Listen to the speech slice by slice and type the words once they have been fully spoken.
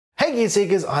Hey Gear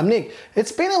Seekers, I'm Nick.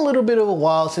 It's been a little bit of a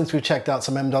while since we've checked out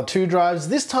some M.2 drives.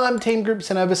 This time Team Group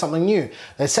sent over something new.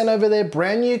 They sent over their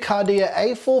brand new Cardea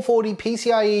A440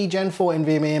 PCIe Gen 4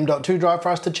 NVMe M.2 drive for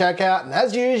us to check out, and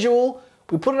as usual,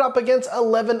 we put it up against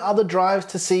 11 other drives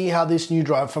to see how this new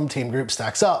drive from Team Group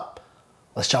stacks up.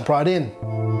 Let's jump right in.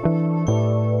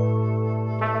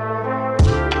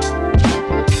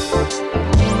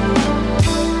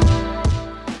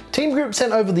 Team Group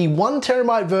sent over the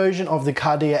 1TB version of the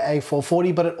Cardea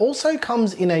A440, but it also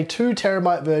comes in a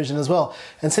 2TB version as well.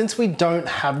 And since we don't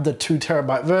have the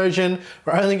 2TB version,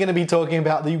 we're only going to be talking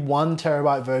about the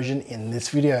 1TB version in this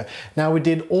video. Now, we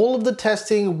did all of the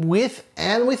testing with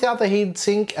and without the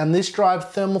heatsink, and this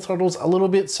drive thermal throttles a little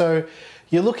bit, so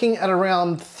you're looking at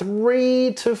around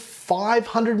 300 to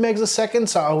 500 megs a second.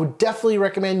 So I would definitely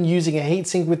recommend using a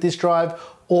heatsink with this drive,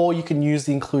 or you can use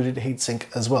the included heatsink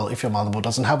as well if your motherboard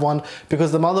doesn't have one,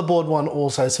 because the motherboard one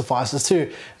also suffices too.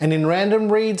 And in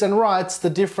random reads and writes, the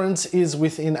difference is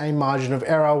within a margin of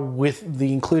error with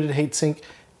the included heatsink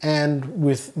and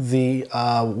with the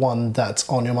one that's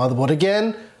on your motherboard.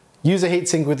 Again, use a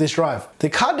heatsink with this drive. The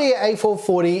Cardea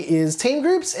A440 is Team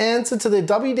Group's answer to the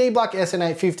WD Black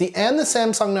SN850 and the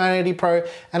Samsung 980 Pro,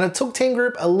 and it took Team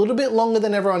Group a little bit longer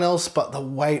than everyone else, but the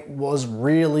wait was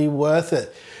really worth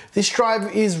it. This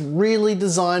drive is really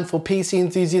designed for PC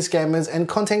enthusiast gamers and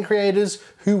content creators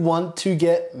who want to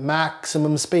get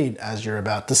maximum speed, as you're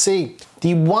about to see.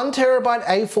 The 1TB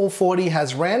A440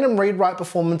 has random read-write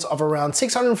performance of around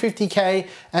 650K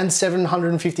and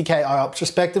 750K IOPS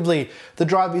respectively. The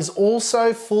drive is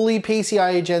also fully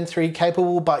PCIe Gen 3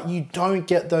 capable, but you don't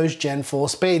get those Gen 4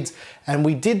 speeds. And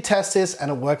we did test this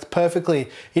and it worked perfectly.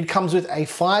 It comes with a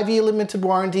 5-year limited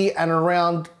warranty and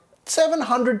around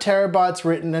 700 terabytes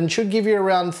written, and should give you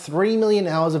around 3 million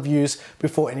hours of use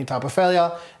before any type of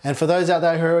failure. And for those out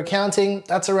there who are counting,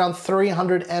 that's around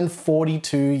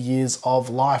 342 years of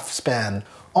lifespan.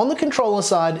 On the controller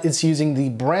side, it's using the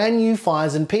brand new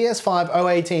Phison PS5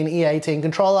 018 E18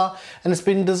 controller, and it's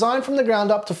been designed from the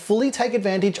ground up to fully take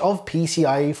advantage of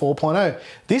PCIe 4.0.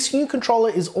 This new controller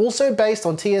is also based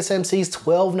on TSMC's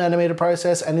 12nm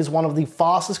process and is one of the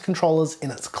fastest controllers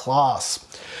in its class.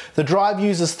 The drive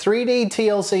uses 3D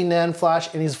TLC NAND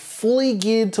flash and is fully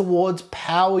geared towards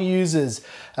power users.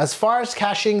 As far as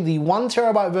caching, the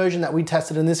 1TB version that we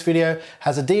tested in this video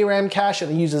has a DRAM cache,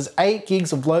 and it uses 8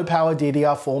 gigs of low power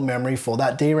DDR4 memory for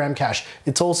that DRAM cache.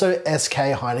 It's also SK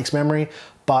Hynix memory,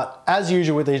 but as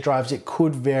usual with these drives, it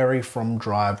could vary from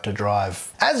drive to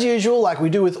drive. As usual, like we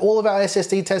do with all of our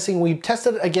SSD testing, we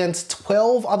tested it against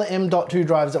 12 other M.2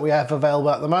 drives that we have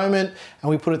available at the moment, and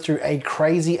we put it through a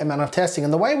crazy amount of testing.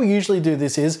 And the way we usually do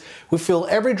this is we fill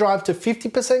every drive to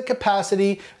 50%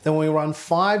 capacity, then we run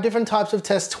 5 different types of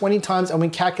tests 20 times, and we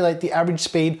calculate the average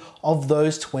speed of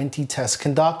those 20 tests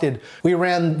conducted. We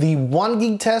ran the 1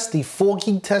 gig test, the 4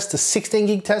 gig test, the 16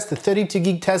 gig test, the 32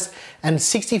 gig test, and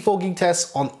 64 gig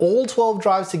tests on all 12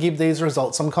 drives to give these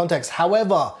results some context.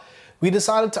 However, we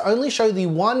decided to only show the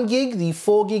 1 gig, the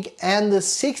 4 gig, and the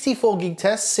 64 gig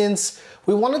tests since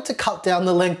we wanted to cut down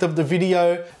the length of the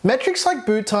video. Metrics like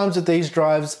boot times with these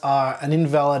drives are an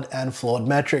invalid and flawed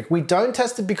metric. We don't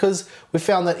test it because we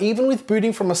found that even with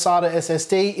booting from a SATA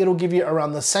SSD, it'll give you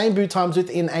around the same boot times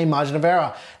within a margin of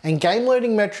error. And game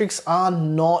loading metrics are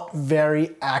not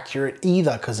very accurate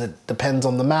either, because it depends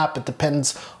on the map, it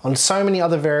depends on so many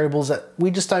other variables that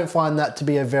we just don't find that to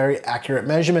be a very accurate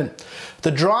measurement. The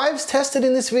drives tested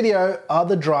in this video are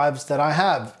the drives that I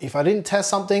have. If I didn't test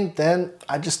something, then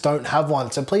I just don't have one.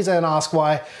 So please don't ask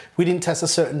why we didn't test a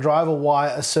certain drive or why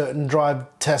a certain drive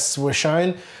tests were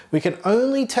shown. We can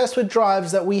only test with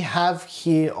drives that we have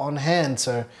here on hand.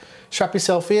 So strap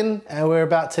yourself in, and we're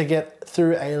about to get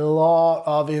through a lot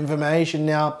of information.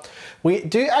 Now, we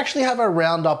do actually have a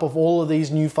roundup of all of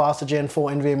these new faster Gen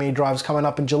 4 NVMe drives coming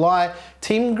up in July.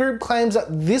 Team Group claims that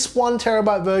this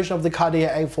 1TB version of the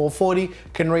Cardea A440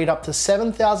 can read up to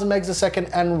 7,000 megs a second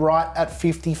and write at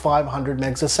 5,500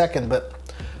 megs a second, but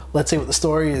let's see what the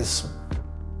story is.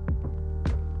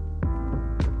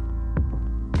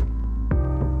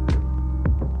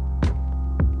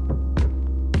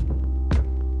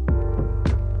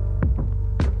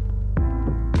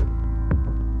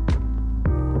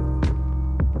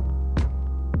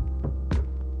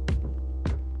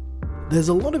 There's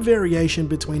a lot of variation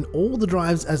between all the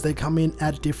drives as they come in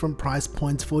at different price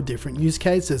points for different use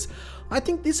cases. I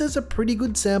think this is a pretty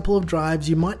good sample of drives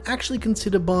you might actually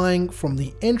consider buying from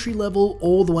the entry level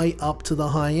all the way up to the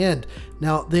high end.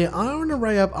 Now, there are an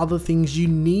array of other things you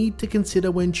need to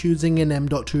consider when choosing an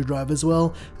M.2 drive as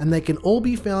well, and they can all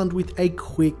be found with a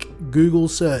quick Google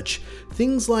search.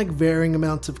 Things like varying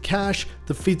amounts of cache,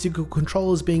 the physical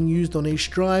controllers being used on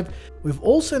each drive. We've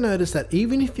also noticed that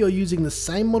even if you're using the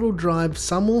same model drive,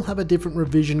 some will have a different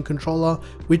revision controller,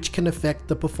 which can affect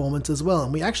the performance as well.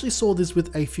 And we actually saw this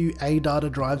with a few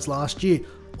ADATA drives last year.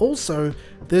 Also,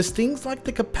 there's things like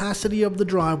the capacity of the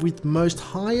drive, with most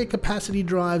higher capacity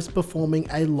drives performing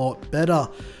a lot better.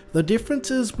 The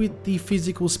differences with the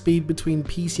physical speed between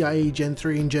PCIe Gen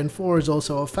 3 and Gen 4 is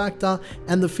also a factor,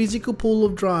 and the physical pool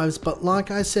of drives, but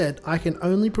like I said, I can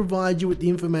only provide you with the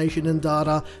information and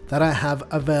data that I have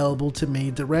available to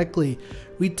me directly.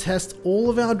 We test all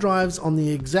of our drives on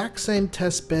the exact same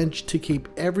test bench to keep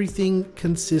everything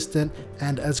consistent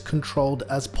and as controlled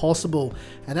as possible.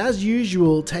 And as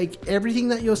usual, take everything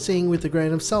that you're seeing with a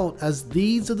grain of salt, as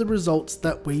these are the results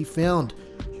that we found.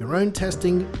 Your own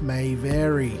testing may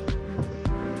vary.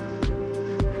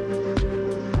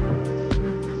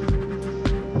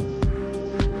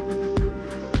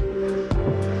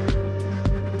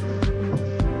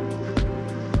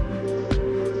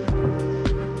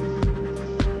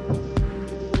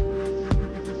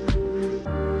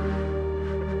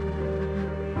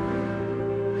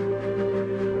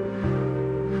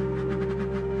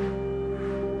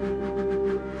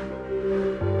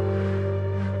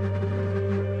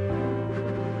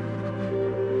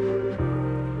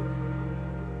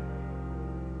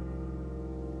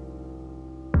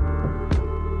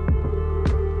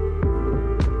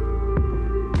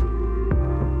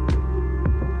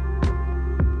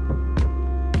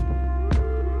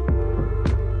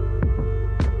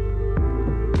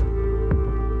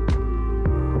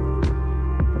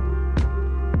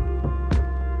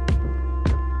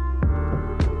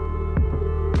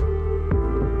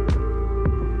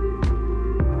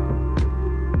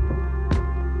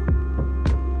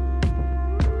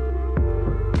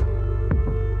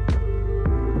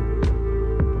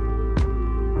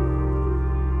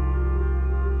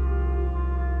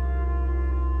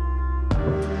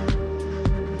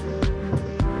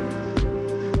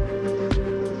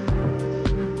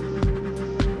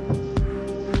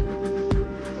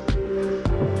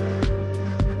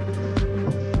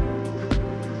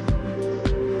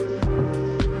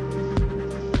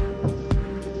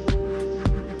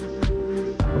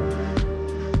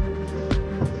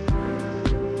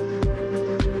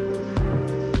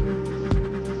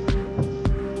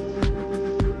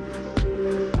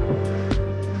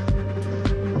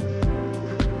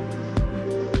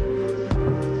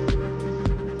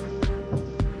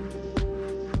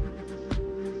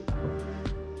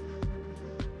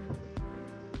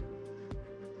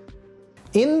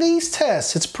 In these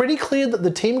tests, it's pretty clear that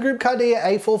the Team Group Cardea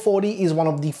A440 is one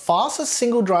of the fastest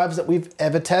single drives that we've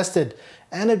ever tested,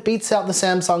 and it beats out the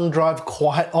Samsung drive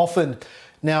quite often.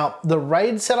 Now, the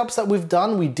RAID setups that we've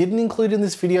done, we didn't include in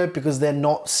this video because they're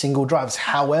not single drives.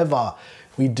 However,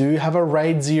 we do have a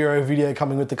RAID 0 video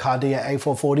coming with the Cardea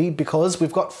A440 because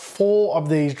we've got 4 of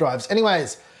these drives.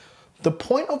 Anyways, the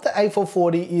point of the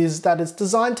A440 is that it's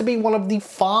designed to be one of the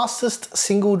fastest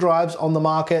single drives on the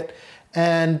market.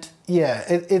 And yeah,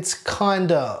 it's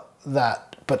kinda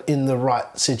that, but in the right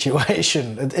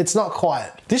situation. It's not quite.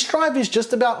 This drive is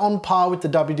just about on par with the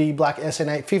WD Black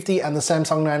SN850 and the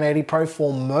Samsung 980 Pro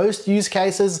for most use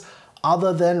cases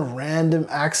other than random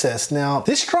access. Now,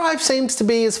 this drive seems to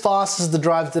be as fast as the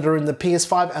drives that are in the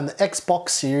PS5 and the Xbox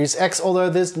Series X, although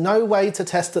there's no way to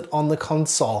test it on the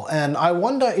console. And I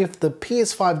wonder if the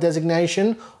PS5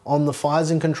 designation on the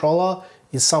Phison controller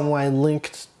is some way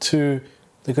linked to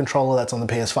the controller that's on the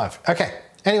PS5. Okay,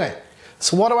 anyway,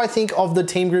 so what do I think of the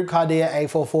Team Group Cardea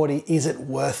A440? Is it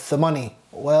worth the money?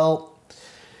 Well,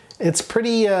 it's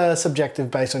pretty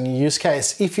subjective based on your use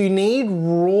case. If you need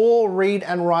raw read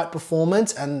and write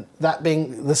performance, and that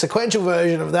being the sequential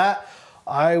version of that,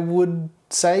 I would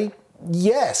say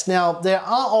yes. Now, there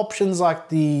are options like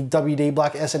the WD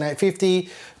Black SN850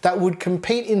 that would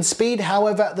compete in speed.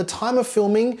 However, at the time of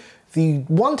filming, the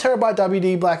 1TB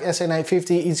WD Black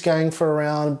SN850 is going for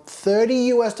around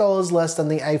 $30 less than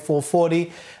the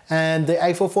A440, and the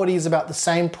A440 is about the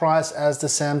same price as the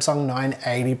Samsung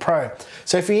 980 Pro.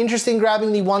 So if you're interested in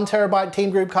grabbing the 1TB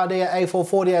Team Group Cardea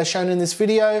A440 as shown in this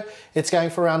video, it's going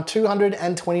for around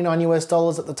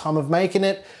 $229 at the time of making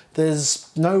it. There's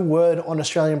no word on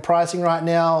Australian pricing right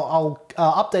now. I'll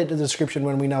update the description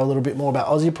when we know a little bit more about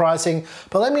Aussie pricing.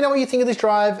 But let me know what you think of this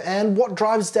drive and what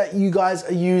drives that you guys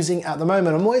are using at the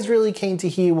moment. I'm always really keen to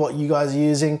hear what you guys are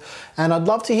using, and I'd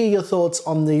love to hear your thoughts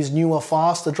on these newer,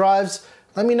 faster drives.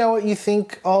 Let me know what you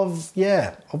think of,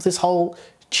 of this whole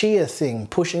Chia thing,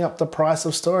 pushing up the price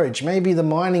of storage. Maybe the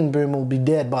mining boom will be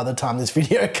dead by the time this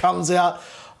video comes out.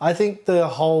 I think the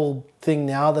whole thing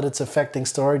now that it's affecting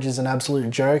storage is an absolute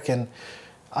joke, and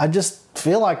I just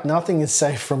feel like nothing is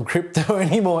safe from crypto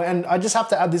anymore. And I just have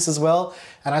to add this as well,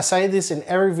 and I say this in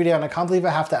every video and I can't believe I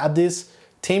have to add this.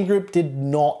 Team Group did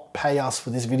not pay us for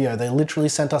this video. They literally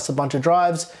sent us a bunch of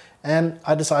drives and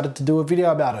I decided to do a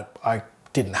video about it. I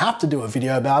didn't have to do a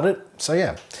video about it, so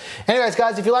yeah. Anyways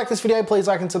guys, if you like this video, please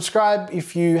like and subscribe.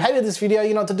 If you hated this video,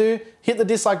 you know what to do. Hit the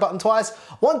dislike button twice.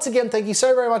 Once again, thank you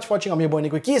so very much for watching. I'm your boy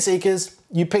Nick with Gear Seekers.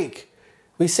 You peek,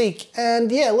 we seek. And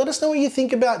yeah, let us know what you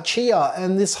think about Chia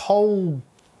and this whole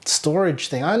storage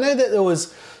thing. I know that there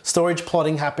was storage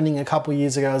plotting happening a couple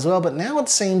years ago as well, but now it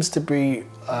seems to be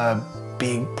a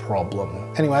big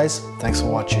problem. Anyways, thanks for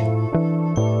watching.